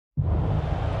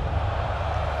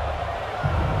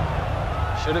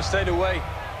Should have stayed away.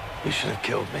 You should have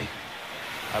killed me.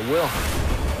 I will.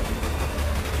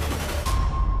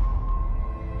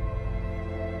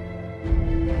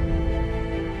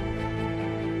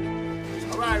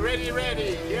 All right,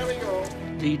 ready. Here we go.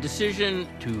 The decision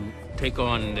to take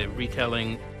on the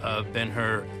retelling of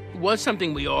Ben-Hur was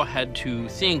something we all had to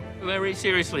think very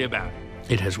seriously about.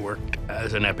 It has worked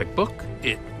as an epic book.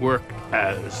 It worked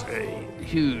as a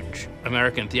huge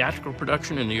American theatrical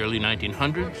production in the early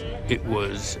 1900s. It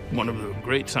was one of the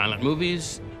great silent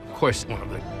movies. Of course, one of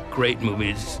the great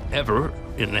movies ever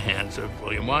in the hands of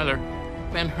William Wyler.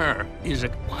 Ben-Hur is a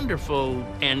wonderful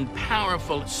and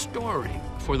powerful story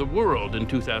for the world in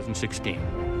 2016.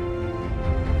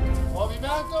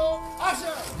 Movimiento, action!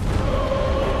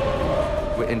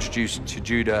 We're introduced to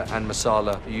Judah and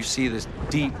Masala. You see this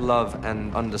deep love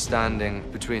and understanding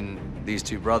between these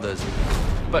two brothers.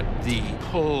 But the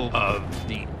pull of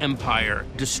the Empire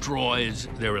destroys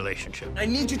their relationship. I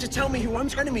need you to tell me who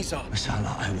Am's enemies are.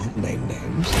 Masala, I won't name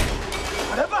names.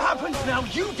 Whatever happens now,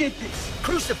 you did this.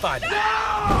 Crucify them.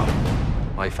 No!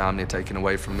 My family are taken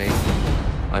away from me.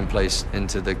 I'm placed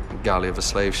into the galley of a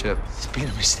slave ship. It's been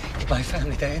a mistake. My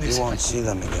family, they're innocent. You won't see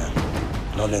them again.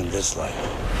 Not in this life.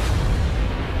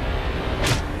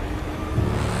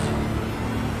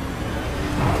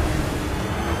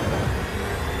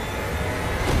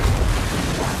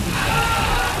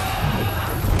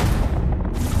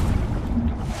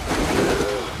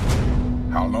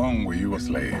 How long were you a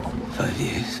slave? 5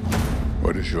 years.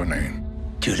 What is your name?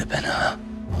 Judah Ben-Hur.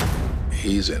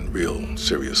 He's in real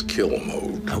serious kill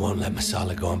mode. I won't let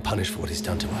Masala go unpunished for what he's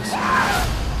done to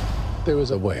us. There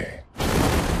is a way.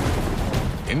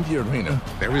 In the arena,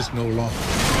 there is no law.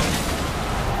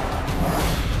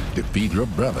 Defeat your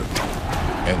brother,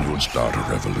 and you'll start a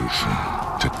revolution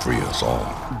to free us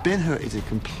all. Ben-Hur is a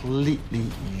completely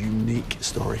unique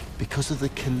story because of the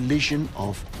collision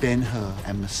of Ben-Hur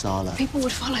and Masala. People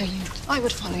would follow you. I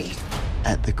would follow you.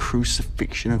 At the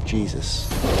crucifixion of Jesus.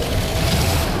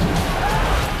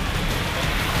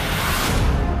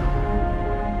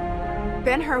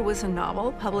 Ben-Hur was a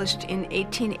novel published in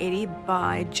 1880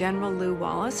 by General Lew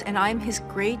Wallace, and I'm his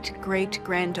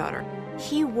great-great-granddaughter.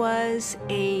 He was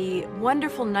a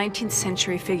wonderful 19th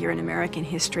century figure in American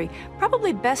history,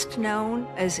 probably best known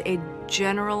as a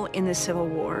general in the Civil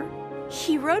War.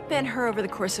 He wrote Ben-Hur over the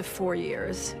course of 4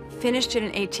 years, finished it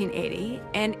in 1880,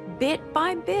 and bit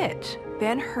by bit,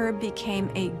 Ben-Hur became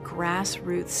a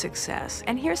grassroots success.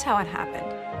 And here's how it happened.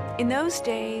 In those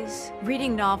days,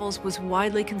 reading novels was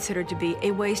widely considered to be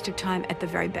a waste of time at the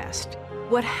very best.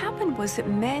 What happened was that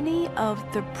many of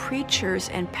the preachers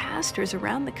and pastors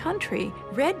around the country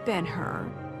read Ben-Hur,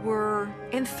 were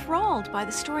enthralled by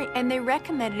the story, and they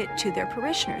recommended it to their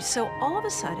parishioners. So all of a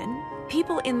sudden,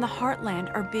 people in the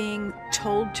heartland are being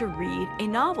told to read a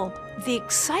novel. The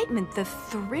excitement, the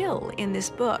thrill in this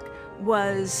book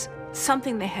was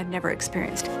something they had never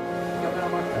experienced.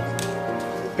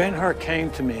 Ben-Hur came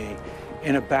to me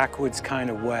in a backwoods kind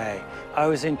of way. I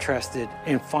was interested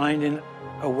in finding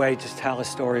a way to tell a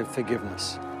story of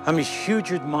forgiveness. I'm a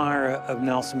huge admirer of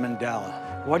Nelson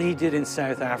Mandela. What he did in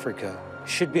South Africa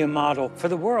should be a model for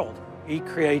the world. He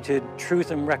created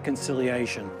truth and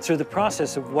reconciliation through the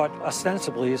process of what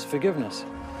ostensibly is forgiveness.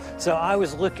 So I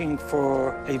was looking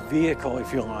for a vehicle,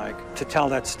 if you like, to tell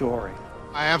that story.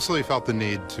 I absolutely felt the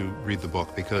need to read the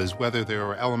book because whether there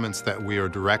are elements that we are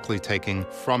directly taking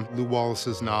from Lew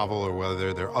Wallace's novel or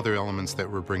whether there are other elements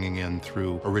that we're bringing in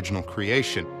through original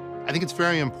creation, I think it's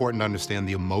very important to understand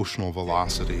the emotional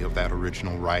velocity of that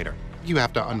original writer. You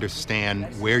have to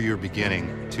understand where you're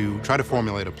beginning to try to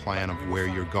formulate a plan of where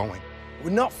you're going. We're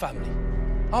not family,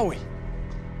 are we?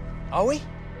 Are we?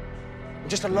 We're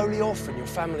just a lowly orphan your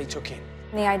family took in.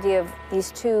 The idea of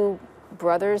these two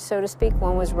brothers, so to speak,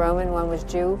 one was Roman, one was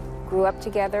Jew, grew up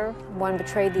together, one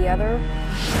betrayed the other.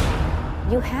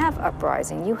 You have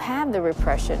uprising, you have the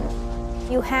repression,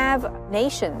 you have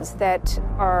nations that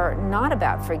are not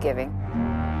about forgiving.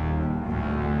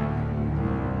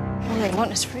 All they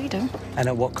want is freedom. And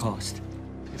at what cost?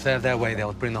 If they have their way,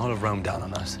 they'll bring the whole of Rome down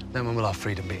on us. Then when will our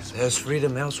freedom be? There's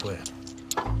freedom elsewhere.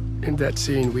 In that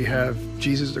scene, we have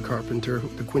Jesus the carpenter,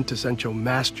 the quintessential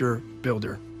master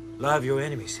builder. Love your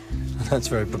enemies. That's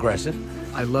very progressive.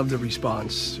 I love the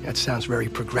response. That sounds very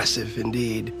progressive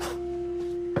indeed.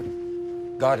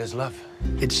 God is love.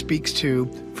 It speaks to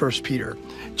 1 Peter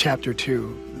chapter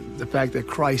 2, the fact that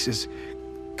Christ is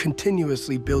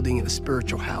continuously building a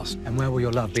spiritual house. And where will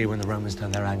your love be when the Romans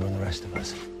turn their anger on the rest of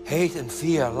us? Hate and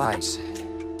fear are lies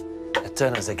that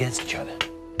turn us against each other.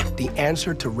 The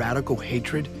answer to radical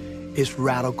hatred is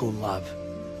radical love.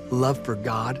 Love for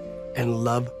God and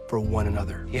love for one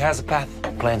another. He has a path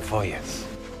planned for you.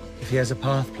 If he has a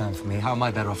path plan for me, how am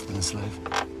I better off than a slave?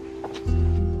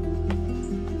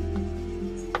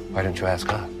 Why don't you ask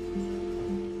her?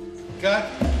 Cut.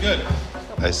 Good.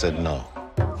 I said no.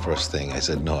 First thing, I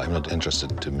said, no, I'm not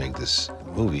interested to make this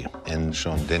movie. And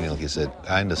Sean Daniel, he said,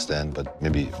 I understand, but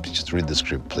maybe just read the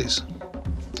script, please.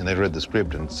 And I read the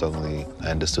script, and suddenly I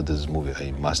understood this is a movie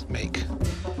I must make.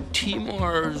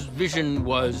 Timur's vision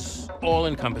was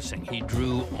all-encompassing. He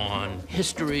drew on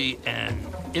history and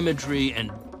imagery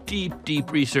and deep,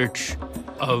 deep research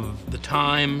of the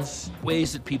times,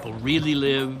 ways that people really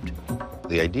lived.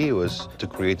 The idea was to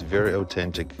create a very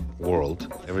authentic world.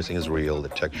 Everything is real, the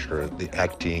texture, the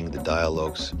acting, the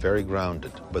dialogues, very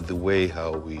grounded. But the way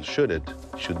how we shoot it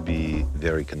should be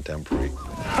very contemporary.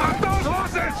 Stop those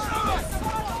horses!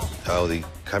 How the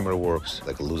camera works,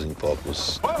 like a losing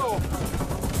focus. Whoa!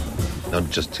 Not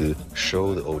just to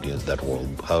show the audience that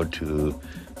world, how to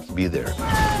be there.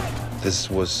 This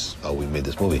was how we made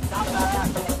this movie.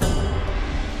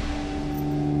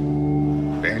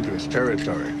 Dangerous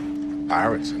territory.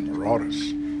 Pirates and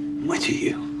marauders. What are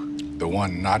you? The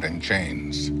one not in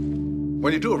chains.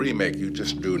 When you do a remake, you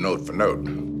just do note for note.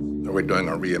 We're doing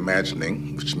a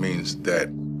reimagining, which means that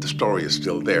the story is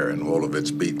still there in all of its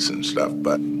beats and stuff,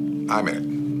 but I'm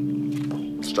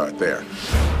in it. Start there.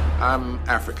 I'm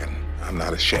African. I'm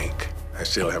not a sheikh. I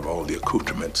still have all the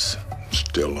accoutrements.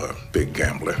 Still a big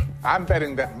gambler. I'm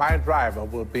betting that my driver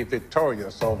will be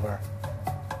victorious over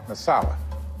Masala.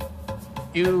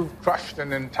 You crushed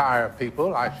an entire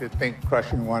people. I should think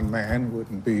crushing one man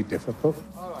wouldn't be difficult.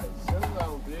 All right, settle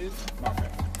down, please.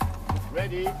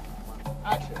 Ready,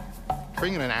 action.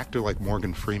 Bring in an actor like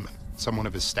Morgan Freeman, someone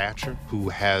of his stature, who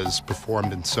has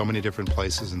performed in so many different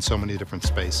places, in so many different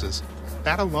spaces.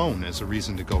 That alone is a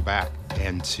reason to go back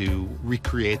and to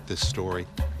recreate this story.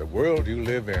 The world you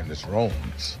live in is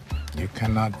Rome's. You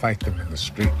cannot fight them in the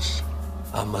streets.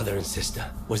 Our mother and sister.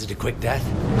 Was it a quick death?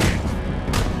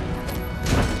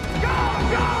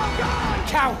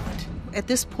 Coward! At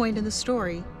this point in the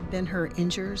story, Ben-Hur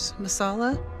injures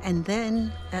Masala, and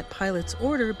then, at Pilate's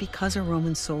order, because a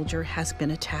Roman soldier has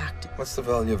been attacked. What's the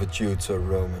value of a Jew to a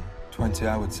Roman? 20,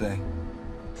 I would say.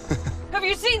 Have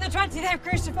you seen the 20 they've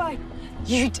crucified?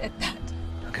 You did that.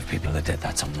 Look, if people are dead,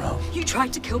 that's on Rome. You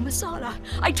tried to kill Masala.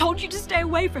 I told you to stay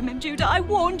away from him, Judah. I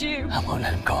warned you. I won't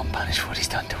let him go unpunished for what he's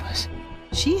done to us.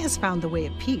 She has found the way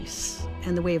of peace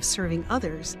and the way of serving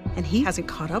others, and he hasn't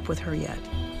caught up with her yet.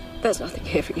 There's nothing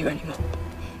here for you anymore.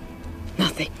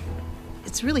 Nothing.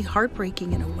 It's really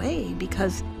heartbreaking in a way,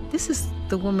 because this is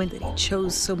the woman that he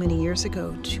chose so many years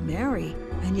ago to marry,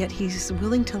 and yet he's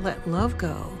willing to let love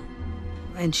go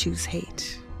and choose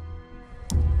hate.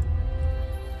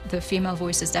 The female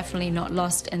voice is definitely not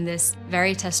lost in this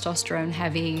very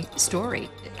testosterone-heavy story.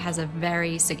 It has a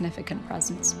very significant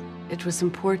presence. It was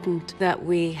important that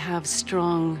we have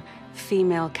strong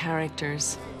female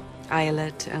characters.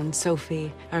 Ayelet and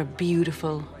Sophie are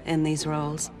beautiful in these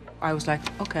roles. I was like,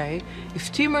 okay,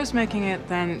 if Timur's making it,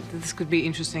 then this could be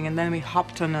interesting. And then we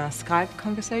hopped on a Skype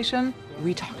conversation.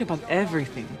 We talked about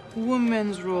everything.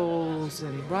 Women's roles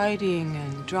and writing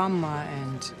and drama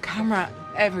and camera,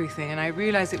 everything. And I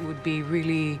realized it would be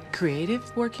really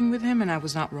creative working with him, and I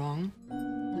was not wrong.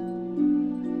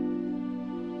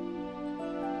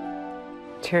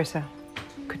 Tirsa,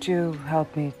 could you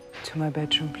help me to my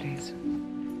bedroom, please?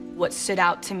 What stood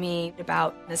out to me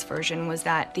about this version was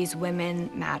that these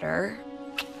women matter,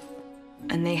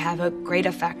 and they have a great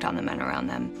effect on the men around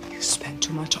them. You spend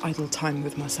too much idle time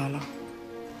with Masala.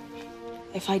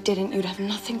 If I didn't, you'd have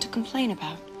nothing to complain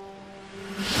about.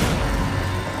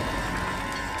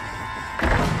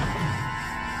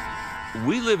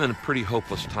 We live in pretty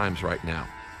hopeless times right now.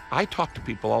 I talk to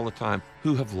people all the time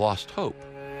who have lost hope.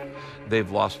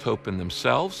 They've lost hope in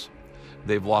themselves.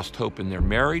 They've lost hope in their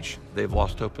marriage. They've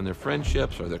lost hope in their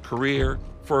friendships or their career.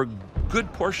 For a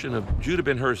good portion of Judah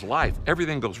Ben-Hur's life,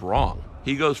 everything goes wrong.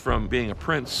 He goes from being a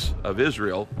prince of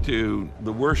Israel to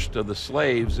the worst of the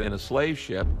slaves in a slave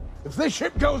ship. If this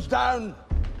ship goes down,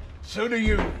 so do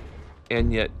you.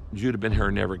 And yet, Judah Ben-Hur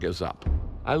never gives up.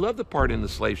 I love the part in the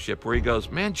slave ship where he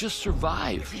goes, man, just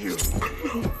survive. Please!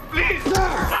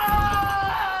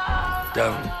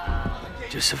 Don't.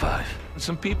 Just survive.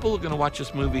 Some people are going to watch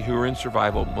this movie who are in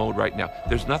survival mode right now.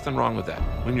 There's nothing wrong with that.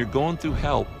 When you're going through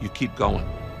hell, you keep going.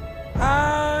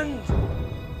 And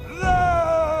low!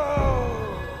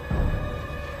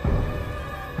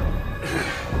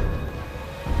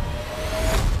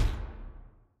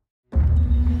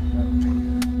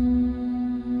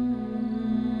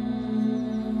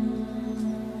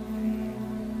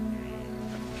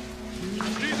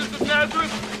 Jesus of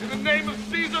Nazareth, in the name of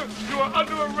Caesar, Sir, you are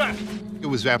under arrest. It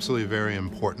was absolutely very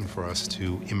important for us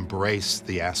to embrace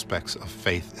the aspects of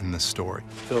faith in this story.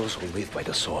 Those who live by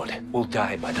the sword will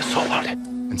die by the sword.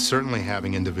 And certainly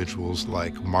having individuals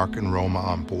like Mark and Roma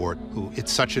on board, who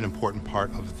it's such an important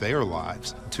part of their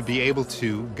lives, to be able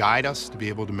to guide us, to be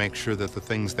able to make sure that the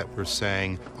things that we're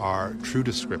saying are true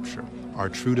to Scripture, are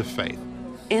true to faith.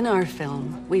 In our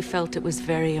film, we felt it was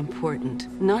very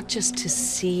important not just to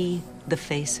see the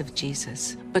face of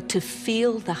Jesus, but to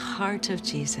feel the heart of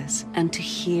Jesus and to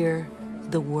hear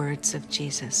the words of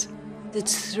Jesus.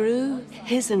 It's through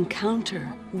his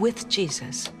encounter with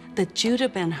Jesus that Judah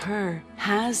Ben-Hur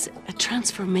has a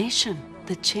transformation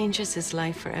that changes his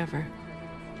life forever.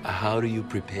 How do you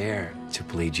prepare to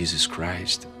play Jesus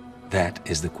Christ? That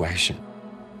is the question.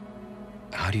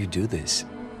 How do you do this?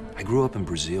 I grew up in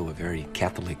Brazil, a very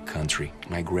Catholic country.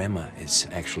 My grandma is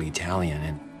actually Italian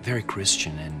and very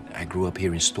Christian, and I grew up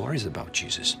hearing stories about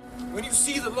Jesus. When you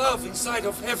see the love inside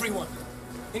of everyone,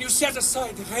 and you set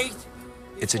aside the hate...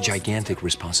 It's a gigantic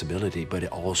responsibility, but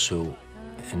also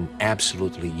an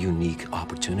absolutely unique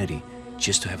opportunity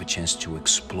just to have a chance to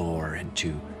explore and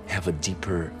to have a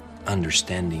deeper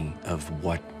understanding of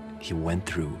what he went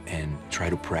through and try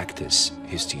to practice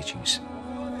his teachings.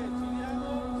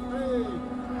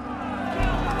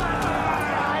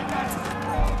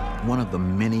 One of the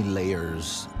many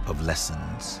layers of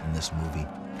lessons in this movie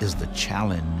is the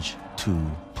challenge to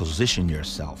position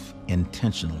yourself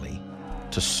intentionally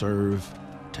to serve,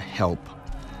 to help,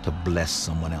 to bless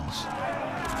someone else.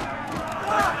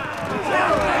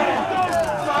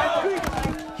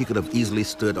 He could have easily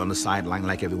stood on the sideline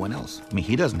like everyone else. I mean,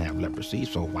 he doesn't have leprosy,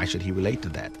 so why should he relate to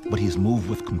that? But he's moved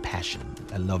with compassion.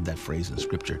 I love that phrase in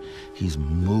Scripture. He's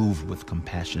moved with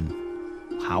compassion.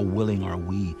 How willing are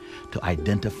we to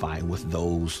identify with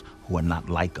those who are not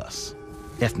like us,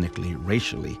 ethnically,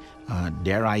 racially,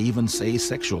 dare I even say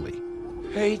sexually?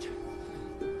 Hate,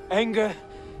 anger,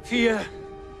 fear,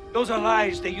 those are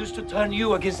lies they used to turn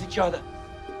you against each other.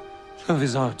 Love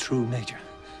is our true nature.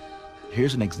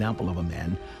 Here's an example of a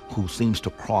man who seems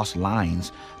to cross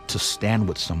lines to stand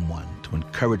with someone, to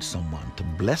encourage someone, to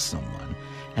bless someone.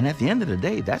 And at the end of the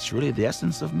day, that's really the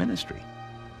essence of ministry.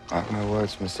 Mark my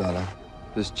words, Messiah.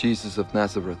 This Jesus of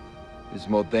Nazareth is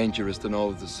more dangerous than all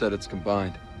of the Sedots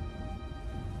combined.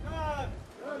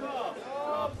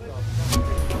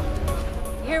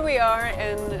 Here we are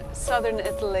in southern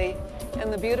Italy,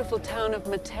 in the beautiful town of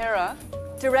Matera.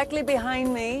 Directly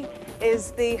behind me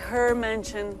is the Hur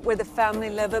mansion where the family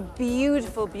live, a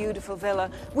beautiful, beautiful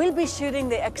villa. We'll be shooting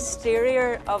the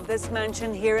exterior of this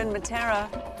mansion here in Matera.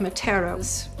 Matera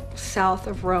is south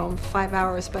of Rome, 5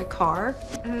 hours by car.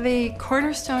 The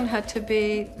cornerstone had to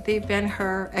be the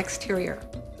Ben-Hur exterior.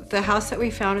 The house that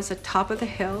we found is at the top of the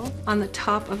hill, on the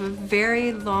top of a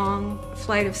very long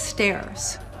flight of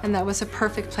stairs. And that was a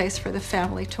perfect place for the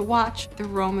family to watch the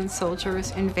Roman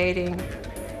soldiers invading.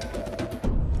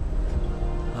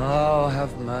 Oh,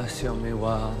 have mercy on me,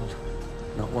 world.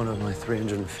 Not one of my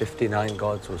 359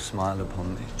 gods will smile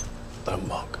upon me. Don't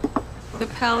mock. The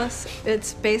palace,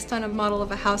 it's based on a model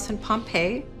of a house in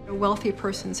Pompeii, a wealthy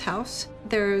person's house.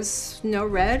 There's no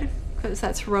red, because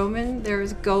that's Roman.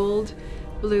 There's gold,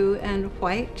 blue, and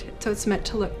white, so it's meant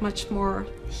to look much more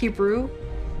Hebrew.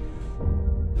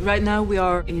 Right now we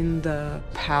are in the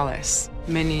palace.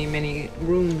 Many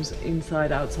rooms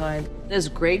inside, outside. There's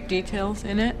great details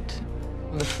in it.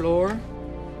 On the floor.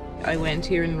 I went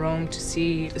here in Rome to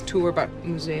see a tour about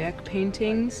mosaic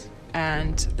paintings,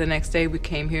 and the next day we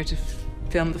came here to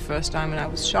film the first time, and I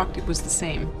was shocked it was the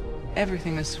same.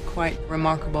 Everything is quite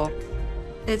remarkable.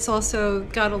 It's also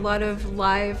got a lot of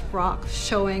live rock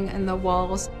showing in the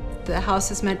walls. The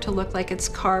house is meant to look like it's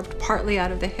carved partly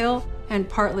out of the hill and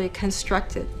partly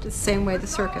constructed, the same way the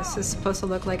circus is supposed to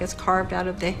look like it's carved out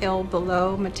of the hill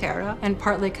below Matera and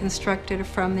partly constructed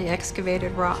from the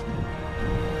excavated rock.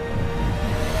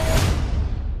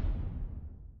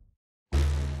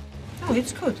 Oh,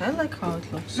 it's good. I like how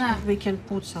it looks. No. We can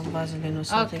put some Vaseline or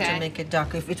something to make it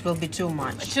dark if it will be too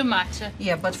much. Too much.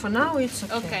 Yeah, but for now it's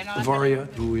okay. Okay. No, Varia,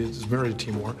 who is married to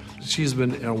Timur, she's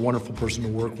been a wonderful person to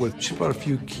work with. She brought a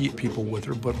few key people with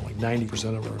her, but like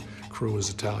 90% of her crew is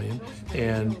Italian,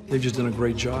 and they've just done a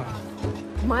great job.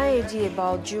 My idea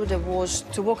about Judah was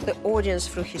to walk the audience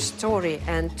through his story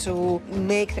and to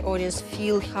make the audience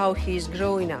feel how he's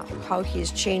growing up, how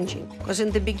he's changing. Because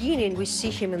in the beginning, we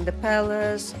see him in the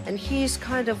palace, and he's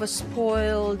kind of a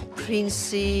spoiled,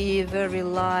 princey, very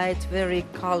light, very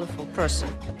colorful person.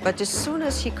 But as soon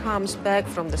as he comes back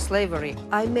from the slavery,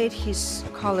 I made his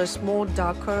colors more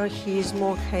darker, he's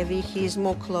more heavy, he's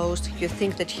more closed. You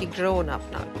think that he's grown up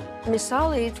now.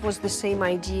 Messiah, it was the same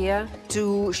idea,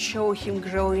 to show him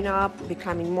growing up,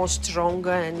 becoming more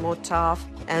stronger and more tough,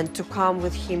 and to come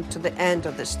with him to the end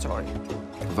of the story.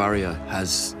 Varia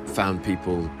has found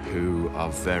people who are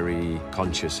very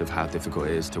conscious of how difficult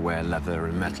it is to wear leather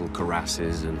and metal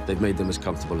cuirasses, and they've made them as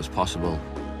comfortable as possible.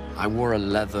 I wore a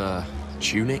leather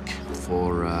tunic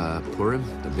for Purim,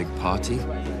 the big party.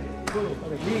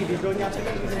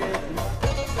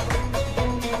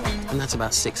 And that's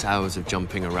about 6 hours of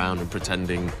jumping around and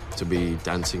pretending to be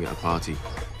dancing at a party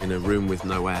in a room with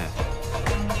no air.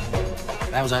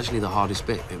 That was actually the hardest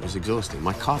bit. It was exhausting.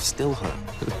 My calves still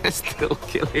hurt. They're still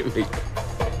killing me.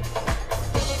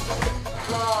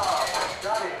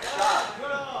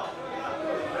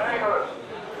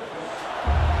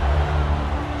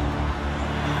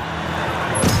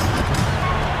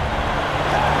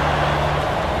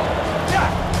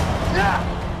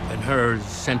 And her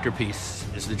centerpiece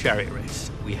is the chariot race.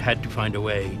 We had to find a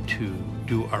way to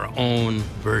do our own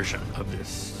version of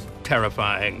this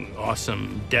terrifying,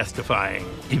 awesome, death-defying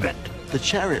event. The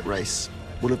chariot race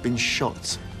will have been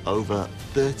shot over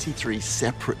 33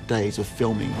 separate days of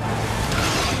filming.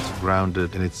 It's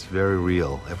grounded and it's very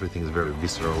real. Everything is very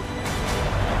visceral.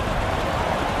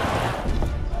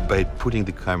 By putting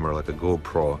the camera like a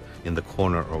GoPro in the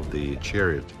corner of the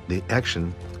chariot, the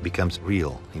action becomes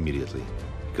real immediately.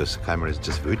 Because the camera is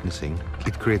just witnessing,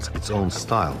 it creates its own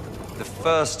style. The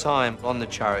first time on the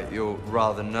chariot, you're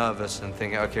rather nervous and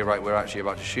thinking, okay, right, we're actually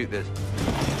about to shoot this.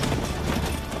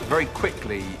 Very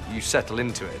quickly, you settle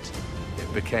into it.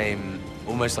 It became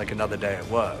almost like another day at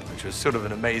work, which was sort of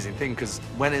an amazing thing, because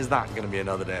when is that going to be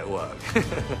another day at work?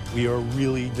 We are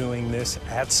really doing this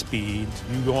at speed.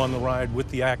 You go on the ride with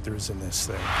the actors in this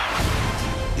thing.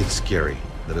 It's scary.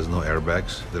 There is no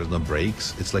airbags, there is no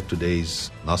brakes. It's like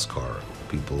today's NASCAR.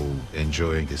 People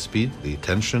enjoying the speed, the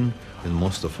tension, and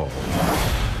most of all,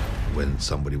 when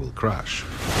somebody will crash.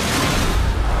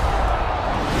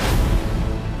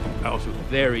 I was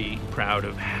very proud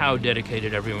of how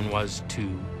dedicated everyone was to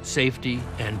safety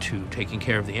and to taking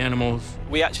care of the animals.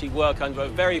 We actually work under a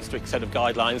very strict set of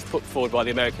guidelines put forward by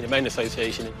the American Humane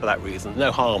Association. For that reason,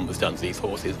 no harm was done to these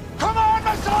horses. Come on,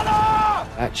 Masala!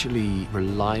 Actually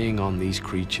relying on these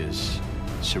creatures,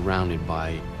 surrounded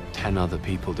by 10 other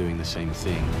people doing the same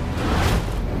thing.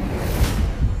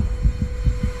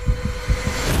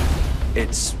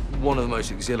 It's one of the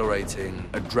most exhilarating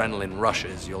adrenaline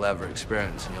rushes you'll ever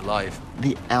experience in your life.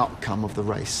 The outcome of the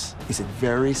race is a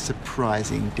very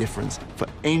surprising difference for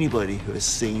anybody who has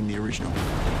seen the original.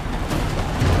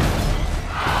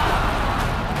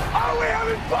 Are we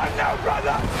having fun now,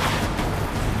 brother?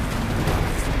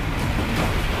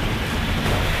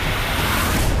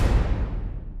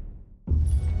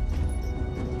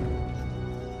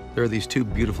 There are these two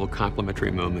beautiful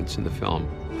complementary moments in the film.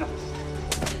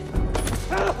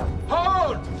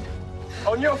 Hold!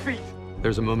 On your feet!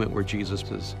 There's a moment where Jesus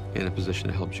is in a position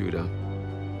to help Judah.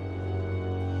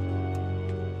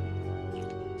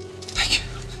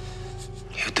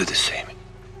 You do the same.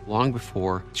 Long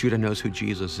before Judah knows who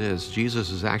Jesus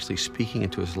is actually speaking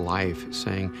into his life,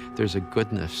 saying, there's a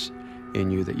goodness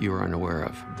in you that you are unaware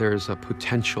of. There's a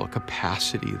potential, a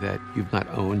capacity that you've not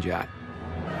owned yet.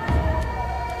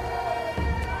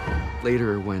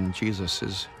 Later, when Jesus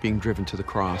is being driven to the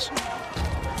cross,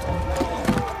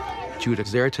 Judah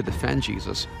is there to defend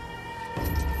Jesus.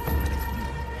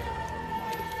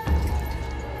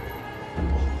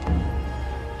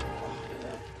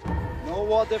 No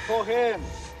water for him!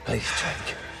 Please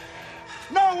drink.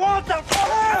 No water for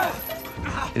him!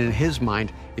 And in his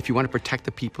mind, if you want to protect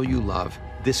the people you love,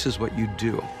 this is what you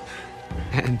do.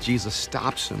 And Jesus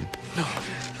stops him. No.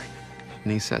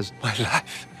 And he says, My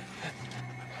life,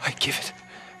 I give it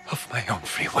of my own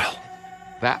free will.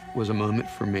 That was a moment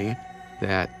for me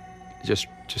that just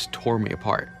tore me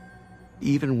apart.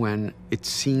 Even when it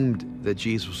seemed that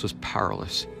Jesus was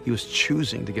powerless, he was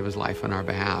choosing to give his life on our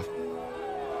behalf.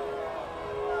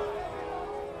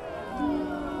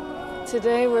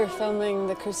 Today we're filming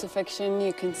the crucifixion.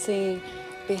 You can see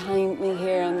behind me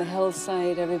here on the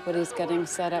hillside, everybody's getting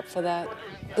set up for that.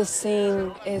 The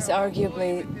scene is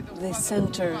arguably the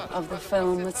center of the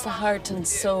film. It's the heart and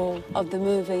soul of the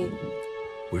movie.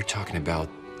 We're talking about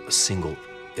a single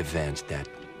event that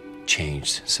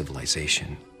changed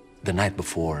civilization. The night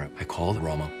before, I called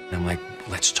Roma, and I'm like,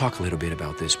 let's talk a little bit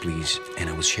about this, please. And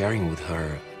I was sharing with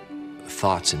her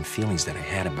thoughts and feelings that I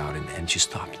had about it, and she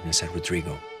stopped and said,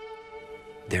 Rodrigo,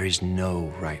 there is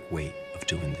no right way of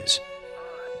doing this.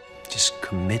 Just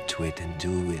commit to it and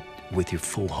do it with your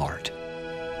full heart.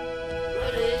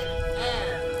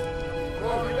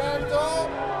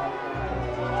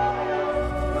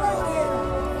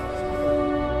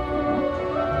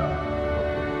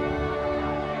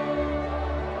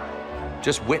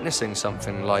 Just witnessing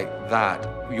something like that,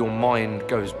 your mind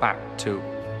goes back to,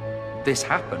 this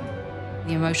happened.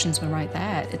 The emotions were right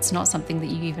there. It's not something that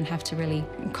you even have to really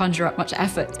conjure up much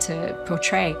effort to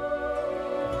portray.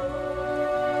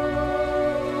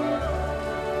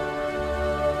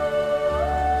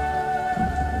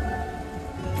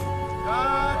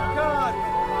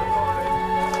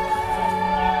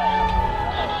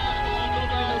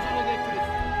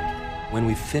 When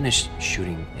we finished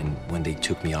shooting and when they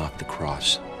took me off the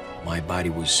cross, my body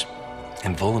was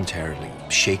involuntarily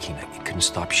shaking. I couldn't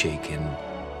stop shaking.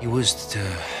 It was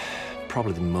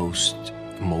probably the most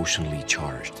emotionally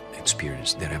charged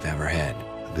experience that I've ever had.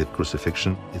 The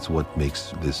crucifixion is what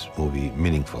makes this movie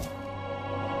meaningful.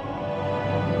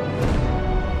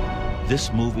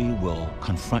 This movie will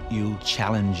confront you,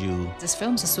 challenge you. This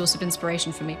film's a source of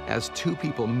inspiration for me. As two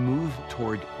people move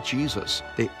toward Jesus,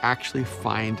 they actually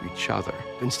find each other.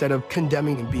 Instead of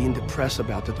condemning and being depressed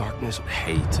about the darkness,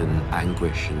 Hate and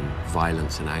anguish and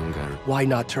violence and anger. why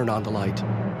not turn on the light?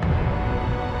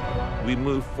 We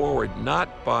move forward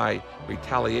not by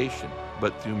retaliation,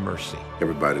 but through mercy.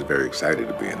 Everybody's very excited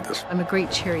to be in this. I'm a great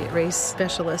chariot race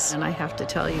specialist, and I have to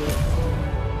tell you,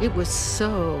 it was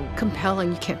so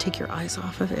compelling, you can't take your eyes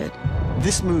off of it.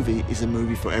 This movie is a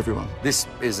movie for everyone. This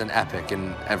is an epic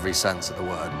in every sense of the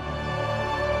word.